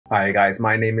Hi guys,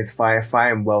 my name is Firefly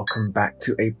and welcome back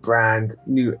to a brand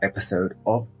new episode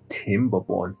of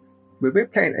Timberborn, where we're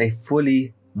playing a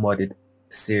fully modded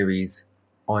series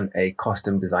on a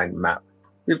custom designed map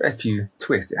with a few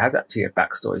twists. It has actually a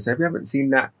backstory, so if you haven't seen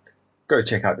that, go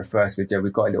check out the first video.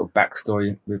 We've got a little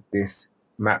backstory with this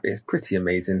map. It's pretty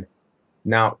amazing.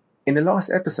 Now, in the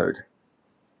last episode,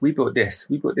 we built this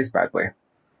bad boy,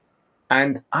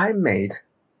 and I made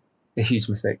a huge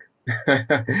mistake.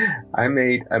 I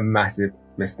made a massive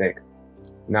mistake.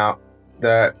 Now,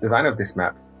 the design of this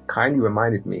map kindly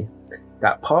reminded me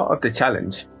that part of the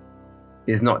challenge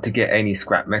is not to get any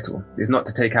scrap metal, is not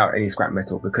to take out any scrap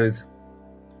metal, because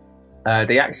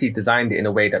they actually designed it in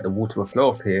a way that the water will flow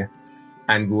off here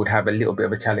and we would have a little bit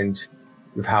of a challenge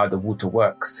with how the water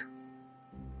works.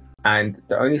 And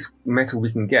the only metal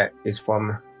we can get is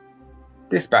from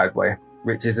this bad boy,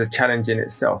 which is a challenge in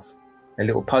itself, a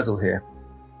little puzzle here.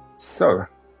 So,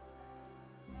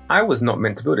 I was not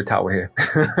meant to build a tower here.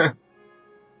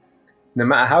 No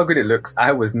matter how good it looks,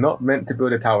 I was not meant to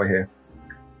build a tower here.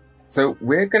 So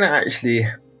we're gonna actually,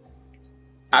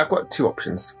 I've got two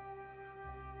options.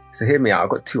 So hear me out, I've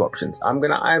got two options. I'm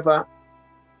gonna either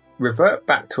revert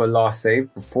back to a last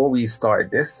save before we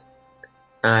started this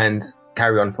and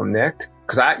carry on from there,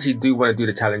 because I actually do want to do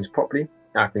the challenge properly.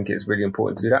 I think it's really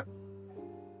important to do that.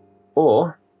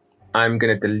 Or I'm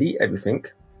gonna delete everything,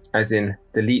 as in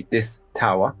delete this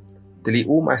tower, delete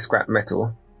all my scrap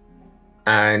metal,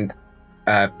 and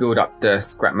build up the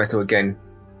scrap metal again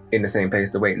in the same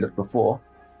place the way it looked before.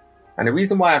 And the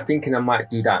reason why I'm thinking I might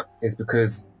do that is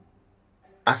because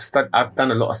I've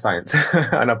done a lot of science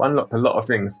and I've unlocked a lot of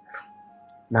things.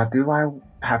 Now, do I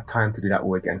have time to do that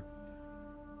all again?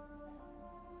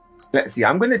 Let's see.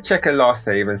 I'm going to check a last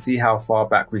save and see how far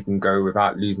back we can go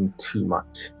without losing too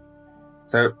much.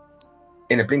 So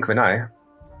in a blink of an eye,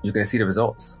 you're going to see the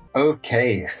results.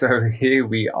 Okay, so here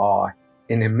we are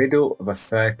in the middle of a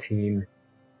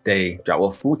 13-day drought,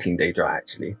 well, 14-day drought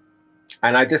actually.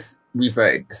 And I just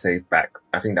reverted the save back.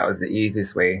 I think that was the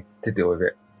easiest way to deal with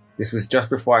it. This was just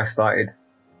before I started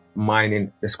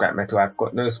mining the scrap metal. I've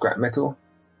got no scrap metal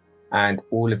and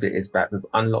all of it is back. We've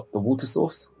unlocked the water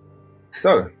source.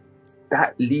 So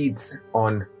that leads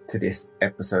on to this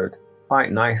episode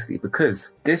quite nicely,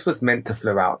 because this was meant to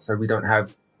flow out, so we don't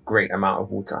have great amount of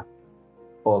water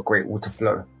or great water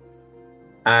flow.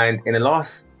 And in the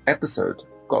last episode,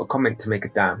 got a comment to make a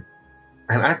dam,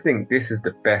 and I think this is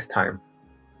the best time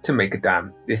to make a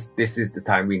dam. This is the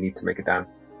time we need to make a dam.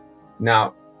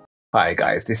 Now, hi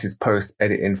guys, this is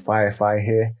post-editing Firefly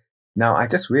here. Now, I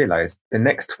just realized the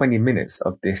next 20 minutes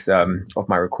of this of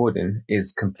my recording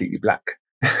is completely black.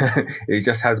 It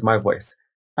just has my voice,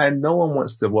 and no one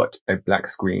wants to watch a black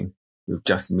screen with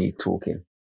just me talking.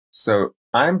 So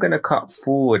I'm going to cut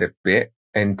forward a bit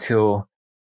until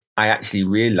I actually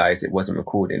realize it wasn't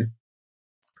recording.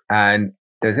 And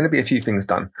there's going to be a few things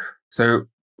done. So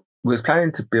we was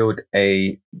planning to build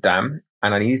a dam,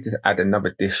 and I needed to add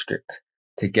another district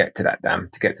to get to that dam,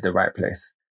 to get to the right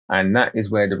place. And that is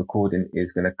where the recording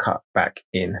is going to cut back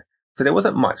in. So there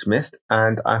wasn't much missed,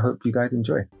 and I hope you guys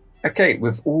enjoy. Okay,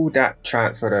 with all that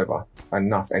transferred over,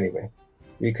 enough anyway,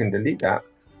 we can delete that.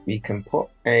 We can put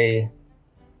a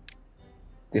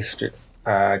district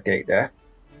gate there.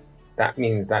 That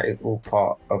means that is all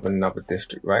part of another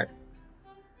district, right?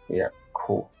 Yeah,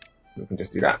 cool. We can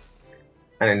just do that.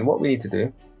 And then what we need to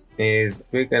do is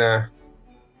we're gonna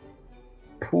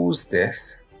pause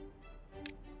this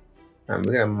and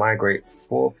we're gonna migrate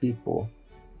 4 people,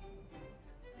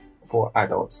 4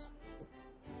 adults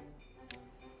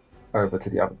over to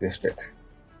the other district.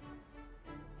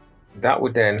 That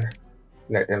would then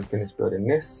let them finish building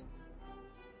this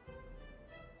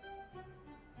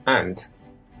and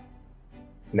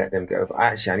let them get over.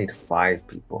 Actually, I need 5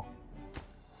 people.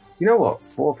 You know what?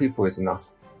 4 people is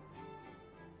enough.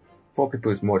 4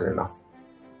 people is more than enough.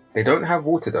 They don't have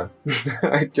water though.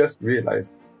 I just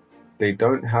realized they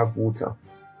don't have water.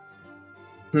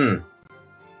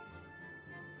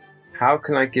 How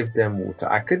can I give them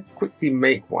water? I could quickly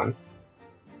make one.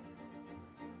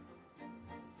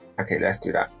 Okay, let's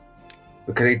do that.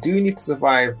 Because they do need to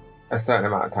survive a certain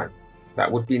amount of time.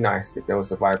 That would be nice if they will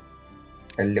survive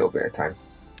a little bit of time.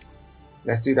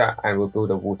 Let's do that and we'll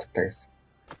build a water place.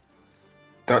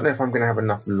 Don't know if I'm going to have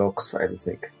enough logs for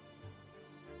everything.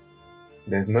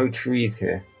 There's no trees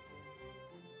here,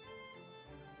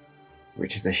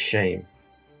 which is a shame.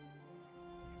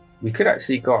 We could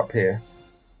actually go up here,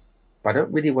 but I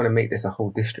don't really want to make this a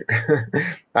whole district.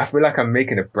 I feel like I'm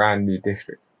making a brand new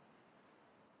district.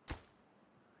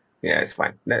 Yeah, it's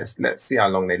fine. Let's see how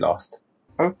long they last.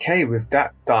 Okay, with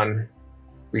that done,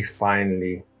 we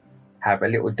finally have a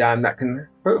little dam that can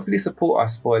hopefully support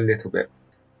us for a little bit.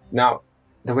 Now,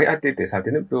 the way I did this, I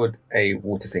didn't build a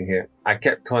water thing here. I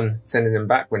kept on sending them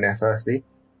back when they're thirsty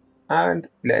and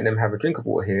letting them have a drink of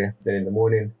water here. Then in the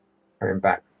morning, coming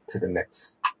back to the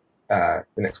next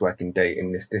working day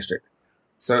in this district.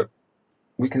 So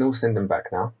we can all send them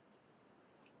back now.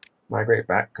 Migrate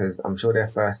back because I'm sure they're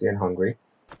thirsty and hungry.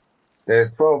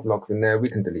 There's 12 logs in there. We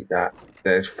can delete that.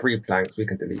 There's 3 planks. We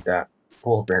can delete that.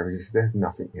 4 berries. There's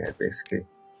nothing here basically.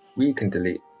 We can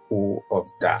delete all of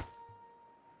that.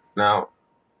 Now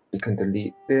we can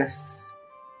delete this.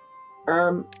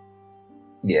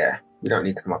 Yeah, we don't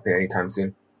need to come up here anytime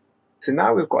soon. So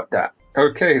now we've got that.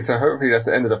 Okay, so hopefully that's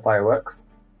the end of the fireworks.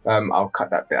 I'll cut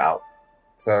that bit out.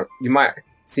 So you might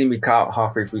see me cut out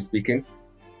halfway through speaking.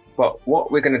 But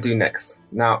what we're going to do next.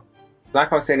 Now,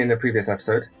 like I was saying in the previous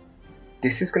episode,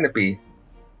 this is going to be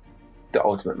the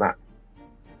ultimate map.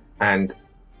 And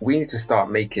we need to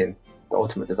start making the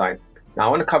ultimate design. Now, I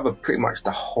want to cover pretty much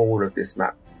the whole of this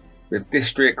map. With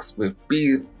districts, with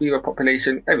beaver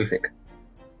population, everything.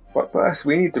 But first,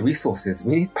 we need the resources.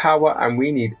 We need power and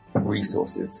we need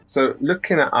resources. So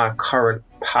looking at our current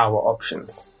power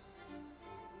options,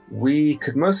 we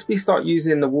could mostly start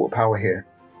using the water power here.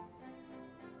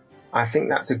 I think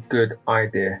that's a good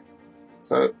idea.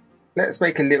 So let's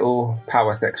make a little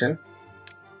power section.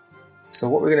 So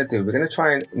what we're going to do, we're going to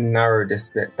try and narrow this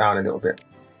bit down a little bit.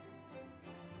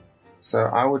 So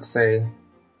I would say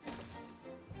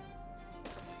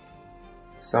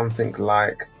something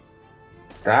like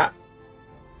that.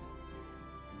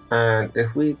 And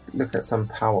if we look at some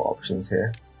power options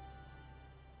here,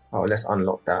 oh, let's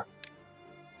unlock that.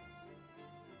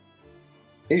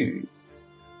 Ooh,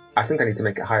 I think I need to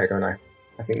make it higher, don't I?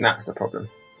 I think that's the problem.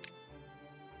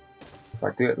 If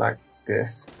I do it like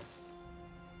this,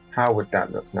 how would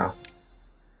that look now?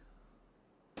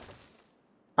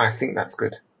 I think that's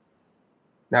good.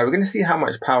 Now we're going to see how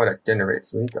much power that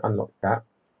generates. We need to unlock that.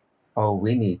 Oh,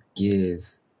 we need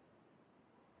gears.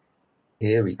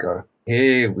 Here we go.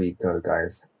 Here we go,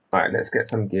 guys. All right, let's get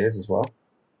some gears as well.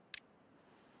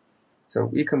 So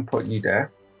we can put you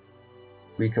there.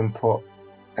 We can put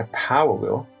a power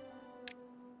wheel.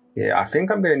 Yeah, I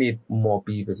think I'm going to need more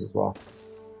beavers as well.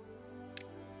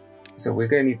 So we're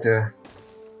going to need to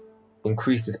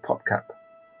increase this pop cap.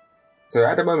 So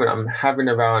at the moment, I'm having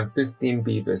around 15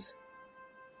 beavers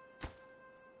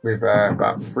with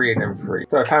about 3 of them free.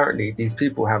 So apparently these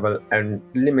people have a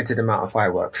limited amount of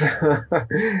fireworks.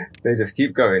 They just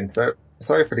keep going. So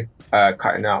sorry for the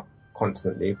cutting out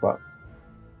constantly, but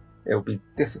it'll be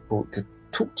difficult to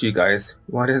talk to you guys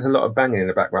while there's a lot of banging in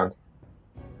the background.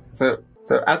 So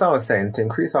as I was saying, to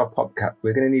increase our pop cap,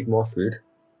 we're going to need more food.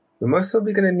 We're most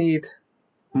probably going to need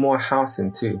more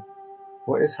housing too.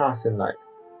 What is housing like?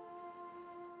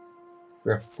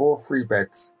 We have 4 free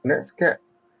beds. Let's get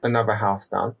another house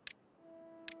down.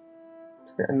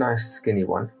 Let's get a nice skinny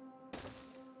one.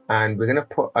 And we're going to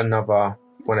put another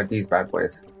one of these bad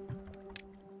boys.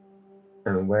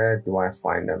 And where do I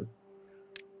find them?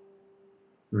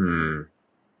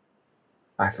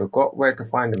 I forgot where to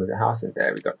find them. There's a house in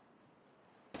there. We go.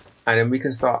 And then we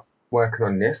can start working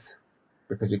on this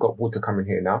because we've got water coming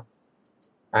here now.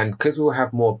 And because we'll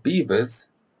have more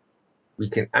beavers, we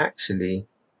can actually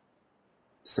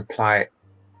supply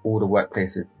all the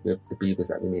workplaces with the beavers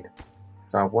that we need.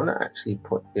 So I want to actually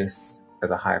put this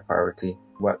as a higher priority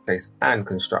workplace and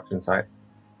construction site.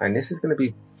 And this is going to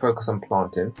be focused on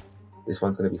planting. This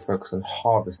one's going to be focused on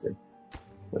harvesting,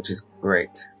 which is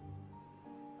great.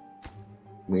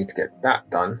 We need to get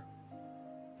that done.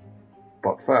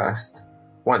 But first,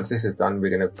 once this is done, we're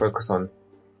going to focus on,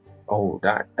 oh,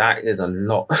 that is a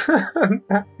lot.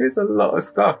 That is a lot of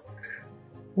stuff.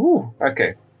 Woo,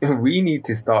 okay. We need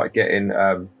to start getting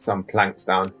some planks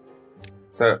down.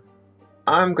 So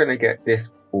I'm going to get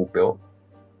this all built.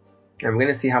 And we're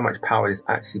going to see how much power this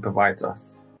actually provides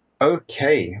us.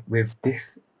 Okay, with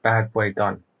this bad boy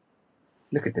done.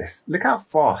 Look at this. Look how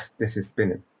fast this is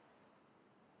spinning.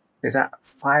 It's at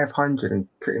 500 and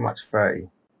pretty much 30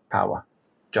 power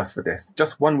just for this.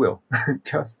 Just one wheel.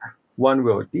 Just one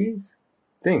wheel. These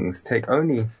things take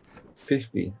only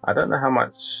 50. I don't know how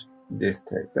much this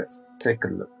takes. Let's take a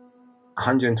look.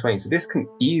 120. So this can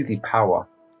easily power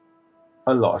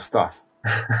a lot of stuff.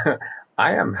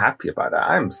 I am happy about that.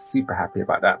 I am super happy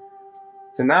about that.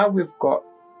 So now we've got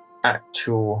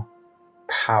actual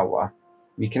power.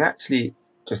 We can actually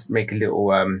just make a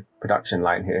little production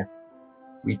line here.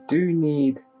 We do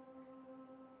need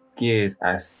gears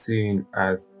as soon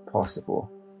as possible.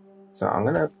 So I'm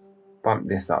going to bump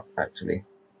this up actually.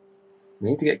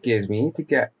 We need to get gears. We need to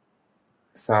get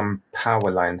some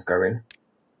power lines going.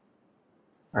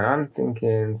 And I'm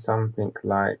thinking something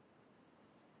like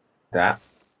that,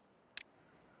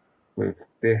 with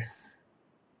this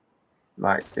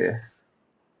like this.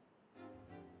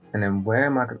 And then where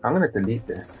am I going? I'm going to delete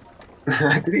this.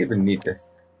 I didn't even need this.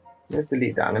 Let's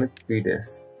delete that. I'm going to do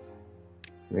this.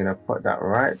 I'm going to put that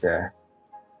right there.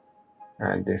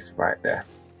 And this right there.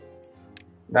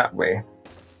 That way,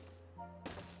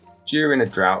 during a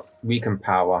drought, we can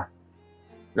power.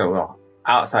 No,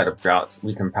 outside of droughts,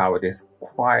 we can power this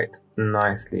quite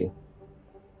nicely.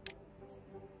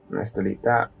 Let's delete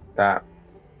that.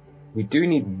 We do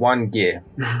need one gear.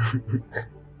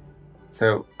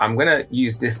 So I'm going to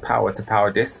use this power to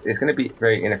power this. It's going to be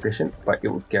very inefficient, but it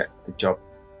will get the job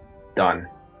done.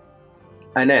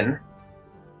 And then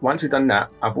once we've done that,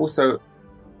 I've also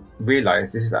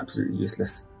realized this is absolutely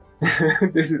useless.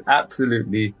 This is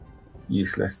absolutely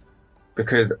useless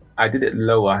because I did it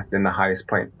lower than the highest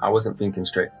point. I wasn't thinking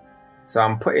straight. So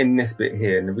I'm putting this bit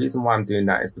here. And the reason why I'm doing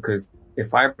that is because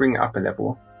if I bring it up a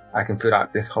level, I can fill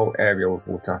out this whole area with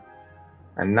water.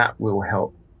 And that will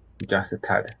help just a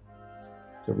tad.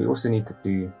 So we also need to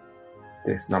do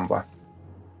this number.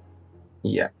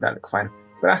 Yeah, that looks fine.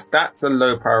 But that's a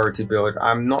low priority build.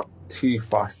 I'm not too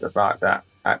fussed about that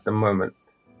at the moment.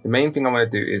 The main thing I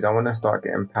want to do is I want to start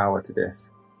getting power to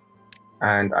this.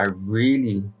 And I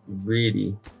really,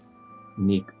 really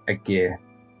need a gear.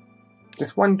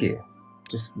 Just one gear.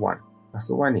 Just one.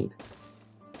 That's all I need.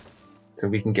 So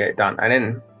we can get it done. And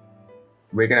then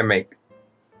we're going to make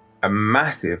a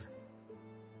massive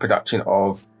production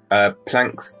of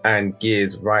planks and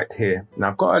gears right here.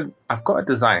 Now I've got a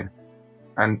design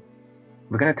and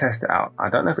we're going to test it out. I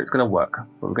don't know if it's going to work,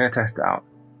 but we're going to test it out.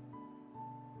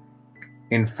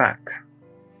 In fact,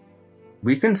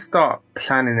 we can start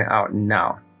planning it out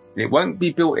now. It won't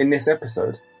be built in this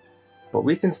episode, but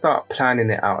we can start planning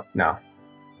it out now.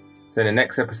 So in the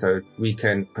next episode, we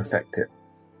can perfect it.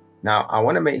 Now, I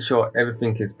want to make sure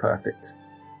everything is perfect.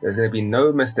 There's going to be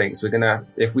no mistakes. We're going to,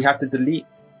 if we have to delete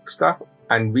stuff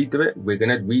and redo it, we're going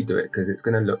to redo it because it's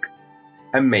going to look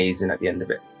amazing at the end of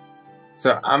it.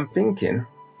 So I'm thinking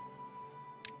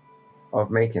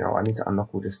of making, oh, I need to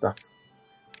unlock all this stuff.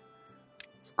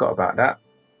 Forgot about that.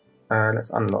 Let's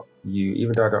unlock you,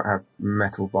 even though I don't have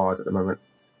metal bars at the moment.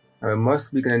 And we're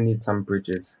mostly going to need some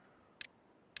bridges.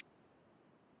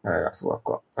 That's what I've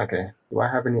got. Okay, do I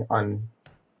have any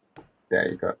There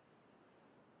you go.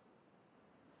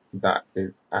 That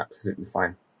is absolutely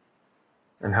fine.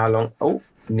 And how long? Oh,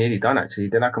 nearly done actually.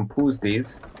 Then I can pause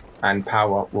these and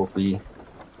power will be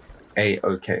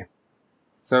a-okay.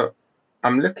 So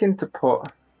I'm looking to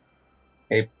put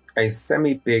a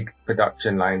semi-big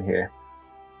production line here.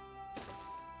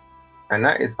 And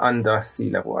that is under sea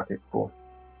level. Okay, cool.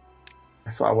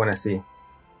 That's what I want to see.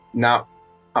 Now,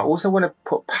 I also want to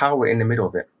put power in the middle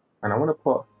of it. And I want to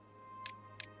put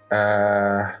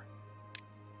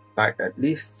like at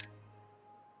least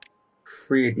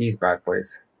 3 of these bad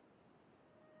boys.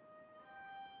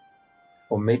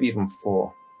 Or maybe even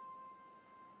 4.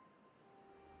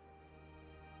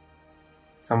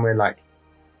 Somewhere like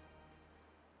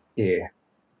here.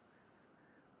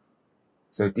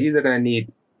 So these are going to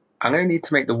need, I'm going to need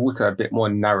to make the water a bit more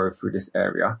narrow through this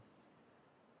area.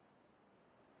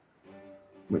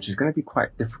 Which is going to be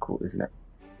quite difficult, isn't it?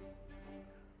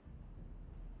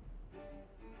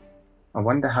 I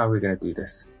wonder how we're going to do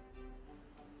this.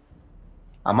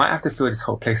 I might have to fill this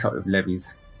whole place up with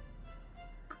levees.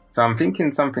 So I'm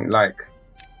thinking something like,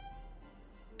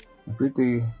 if we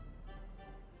do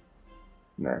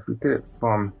it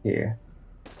from here,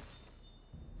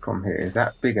 is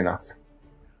that big enough?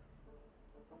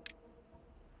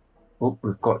 Oh,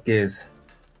 we've got gears.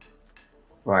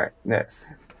 Right,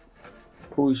 let's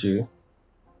pause you,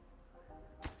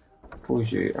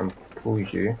 and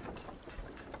pause you.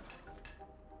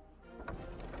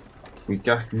 We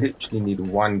just literally need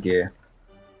 1 gear.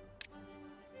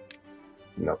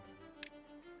 Nope.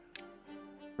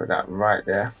 Put that right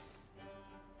there.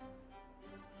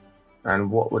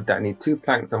 And what would that need? 2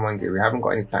 planks and 1 gear. We haven't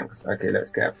got any planks. Okay, let's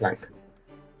get a plank.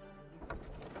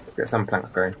 Let's get some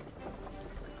planks going.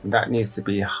 That needs to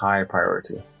be high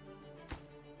priority.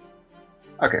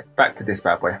 Okay, back to this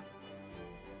bad boy.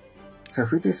 So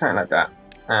if we do something like that,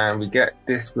 and we get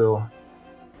this wheel,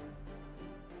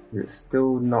 it's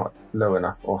still not low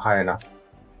enough or high enough.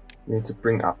 We need to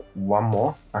bring up 1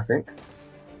 more, I think.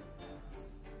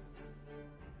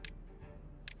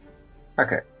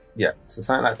 Okay, yeah, so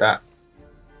something like that,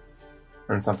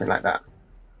 and something like that.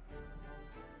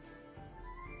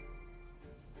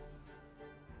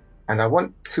 And I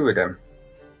want 2 of them,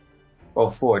 or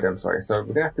 4 of them, sorry. So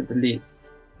we're gonna have to delete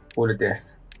all of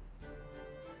this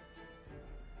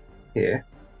here.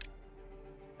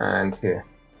 and here.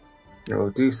 And we'll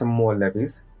do some more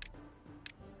levees,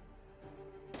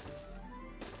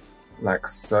 like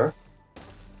so.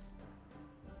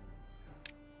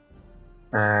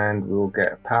 And we'll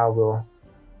get a power wheel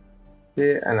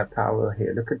here and a power wheel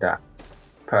here. Look at that.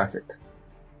 Perfect.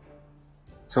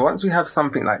 So once we have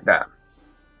something like that,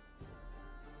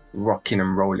 rocking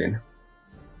and rolling,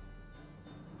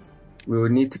 we will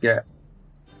need to get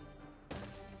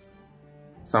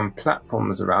some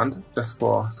platforms around just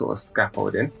for sort of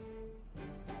scaffolding.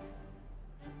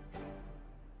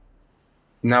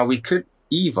 Now we could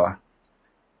either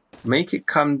make it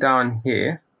come down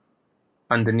here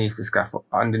underneath the scaffold,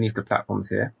 underneath the platforms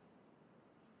here,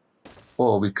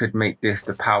 or we could make this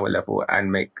the power level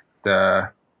and make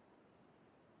the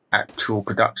actual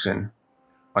production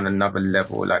on another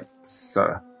level, like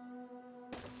so.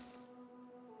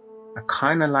 I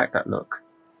kind of like that look.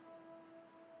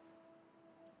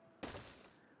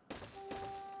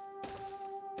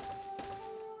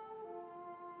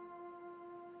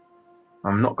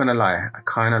 I'm not gonna lie, I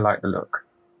kind of like the look.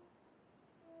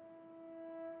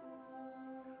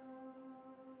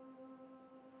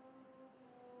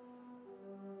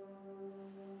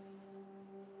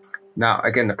 Now,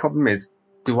 again, the problem is,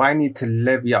 do I need to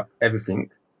levy up everything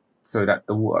so that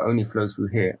the water only flows through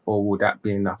here, or will that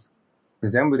be enough?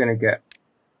 Because then we're going to get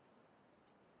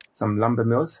some lumber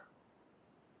mills.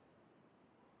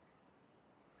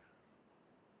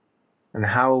 And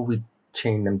how will we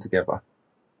chain them together?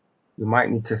 We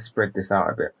might need to spread this out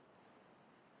a bit.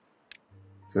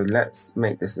 So let's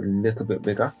make this a little bit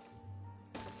bigger.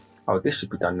 Oh, this should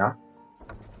be done now.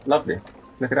 Lovely.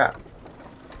 Look at that.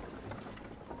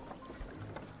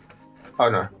 Oh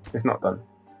no, it's not done.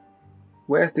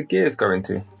 Where's the gears going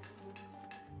to?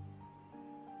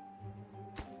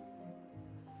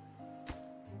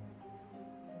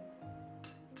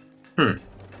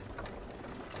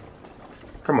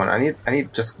 Come on, I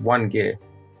need just one gear.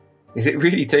 Is it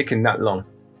really taking that long?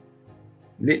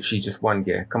 Literally just one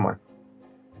gear. Come on.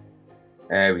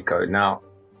 There we go. Now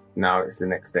it's the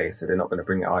next day, so they're not going to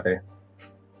bring it, are they?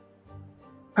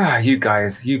 Ah, you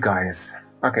guys.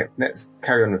 Okay, let's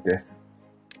carry on with this.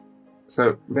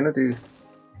 So we're going to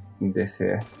do this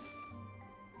here.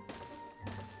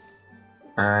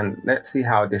 And let's see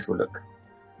how this will look.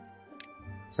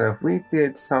 So if we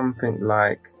did something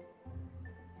like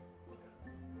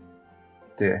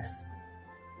this,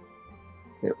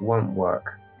 it won't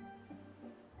work.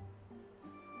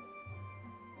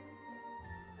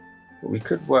 But we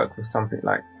could work with something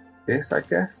like this, I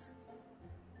guess.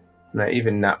 No,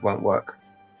 even that won't work.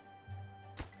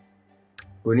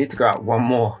 We need to go out one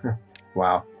more.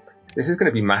 Wow. This is going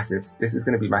to be massive. This is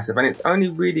going to be massive. And it's only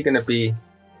really going to be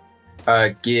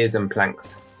gears and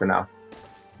planks for now.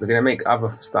 We're going to make other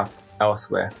stuff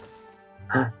elsewhere.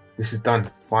 This is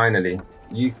done. Finally.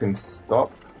 You can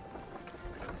stop.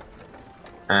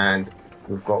 And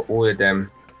we've got all of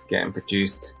them getting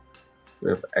produced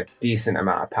with a decent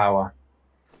amount of power.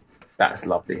 That's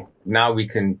lovely. Now we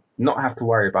can not have to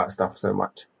worry about stuff so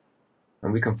much.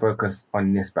 And we can focus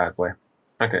on this bad boy.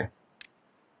 Okay.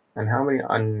 And how many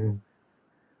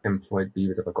unemployed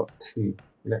beavers have I got? 2.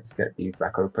 Let's get these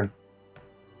back open.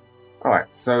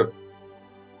 Alright, so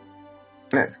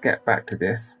let's get back to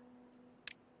this.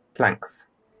 Planks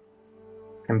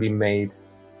can be made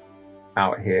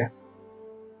out here.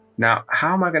 Now,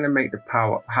 how am I going to make the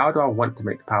power? How do I want to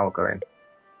make the power go in?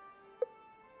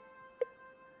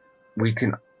 We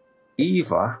can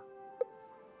either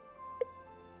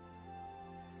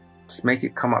just make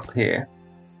it come up here,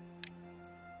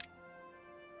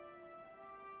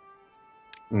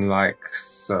 like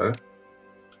so.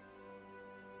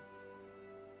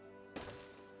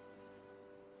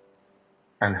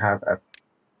 And have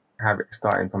it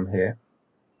starting from here.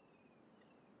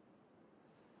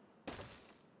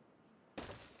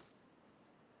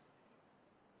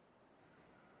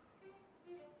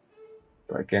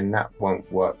 But again, that won't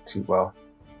work too well.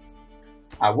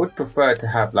 I would prefer to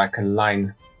have like a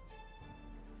line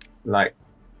like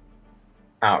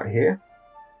out here.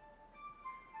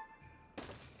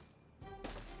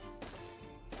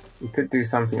 We could do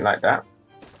something like that.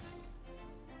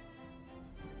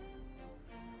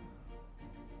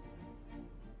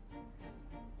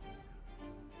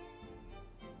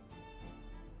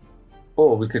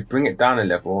 Or we could bring it down a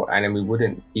level and then we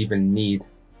wouldn't even need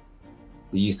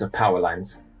the use of power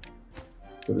lines.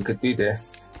 So we could do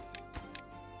this,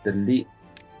 delete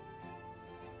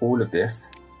all of this,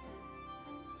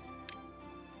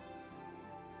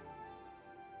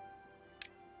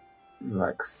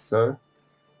 like so.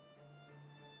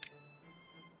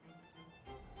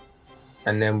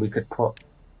 And then we could put,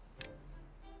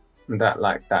 that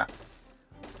like that.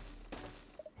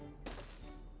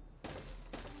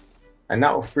 And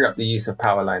that will free up the use of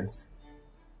power lines.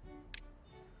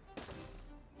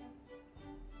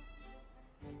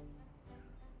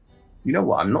 You know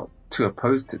what, I'm not too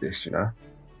opposed to this, you know.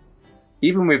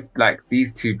 Even with like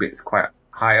these two bits quite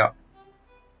high up,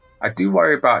 I do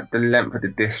worry about the length of the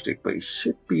district, but it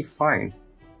should be fine.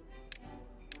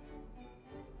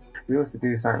 If we was to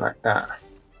do something like that.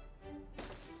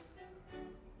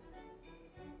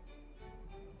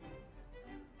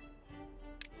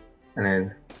 And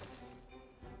then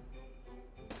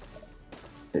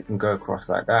it can go across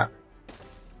like that.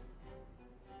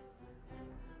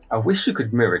 I wish you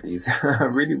could mirror these. I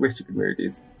really wish you could mirror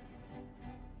these.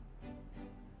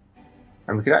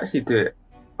 And we could actually do it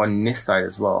on this side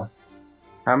as well.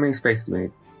 How many spaces do we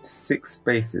need? 6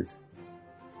 spaces.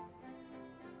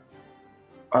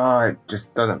 Oh, it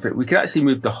just doesn't fit. We could actually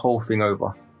move the whole thing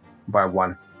over by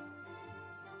 1.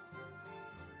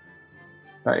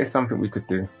 That is something we could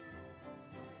do.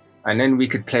 And then we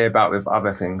could play about with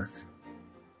other things.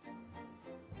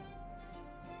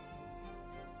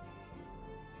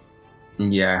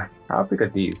 Yeah, how big are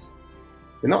these?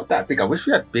 They're not that big. I wish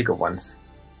we had bigger ones.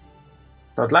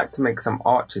 So I'd like to make some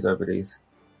arches over these.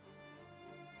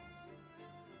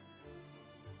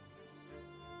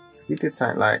 So we did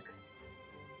something like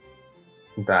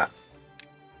that.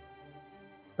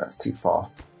 That's too far.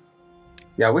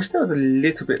 Yeah, I wish there was a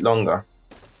little bit longer.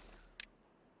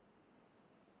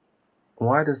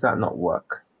 Why does that not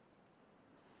work?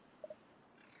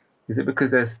 Is it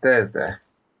because there's stairs there?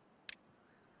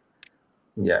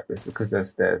 Yeah, it's because there's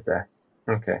stairs there.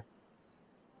 Okay.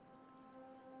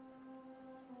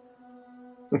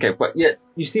 Okay, but yeah,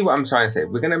 you see what I'm trying to say.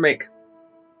 We're going to make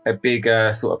a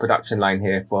bigger sort of production line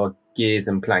here for gears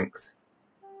and planks.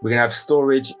 We're going to have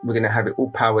storage. We're going to have it all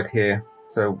powered here.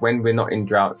 So when we're not in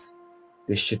droughts,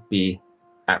 this should be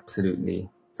absolutely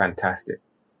fantastic.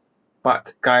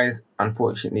 But guys,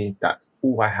 unfortunately, that's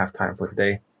all I have time for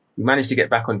today. We managed to get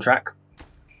back on track.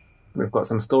 We've got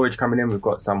some storage coming in. We've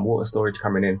got some water storage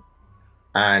coming in.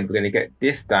 And we're going to get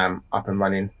this dam up and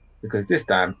running because this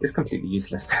dam is completely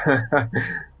useless.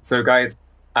 So guys,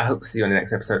 I hope to see you on the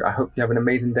next episode. I hope you have an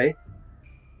amazing day.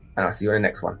 And I'll see you on the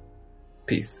next one.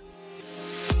 Peace.